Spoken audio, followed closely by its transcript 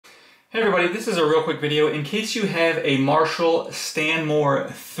Hey everybody, this is a real quick video. In case you have a Marshall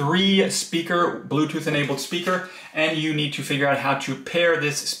Stanmore III speaker, Bluetooth enabled speaker, and you need to figure out how to pair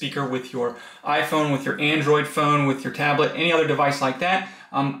this speaker with your iPhone, with your Android phone, with your tablet, any other device like that,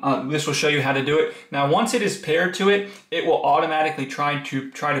 this will show you how to do it. Now once it is paired to it, it will automatically try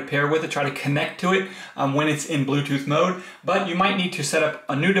to pair with it, try to connect to it when it's in Bluetooth mode, but you might need to set up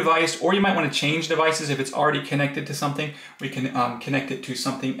a new device, or you might want to change devices. If it's already connected to something, we can connect it to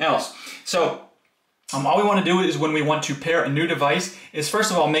something else. So all we want to do is, when we want to pair a new device, is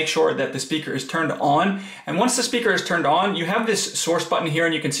first of all make sure that the speaker is turned on. And once the speaker is turned on, you have this source button here,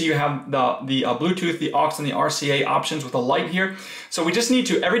 and you can see you have the Bluetooth, the aux, and the RCA options with a light here. So we just need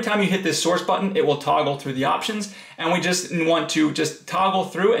to, every time you hit this source button, it will toggle through the options, and we just want to toggle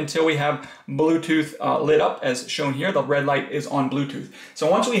through until we have Bluetooth lit up as shown here. The red light is on Bluetooth. So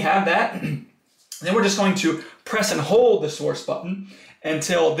once we have that, then we're just going to press and hold the source button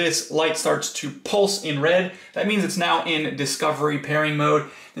until this light starts to pulse in red. That means it's now in discovery pairing mode.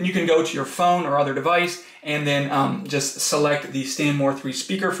 Then you can go to your phone or other device and then just select the Stanmore III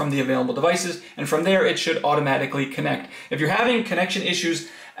speaker from the available devices, and from there it should automatically connect. If you're having connection issues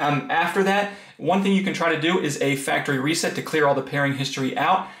after that, one thing you can try to do is a factory reset to clear all the pairing history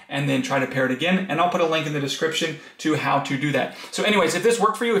out, and then try to pair it again, and I'll put a link in the description to how to do that. So anyways, if this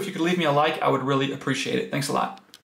worked for you, if you could leave me a like, I would really appreciate it. Thanks a lot.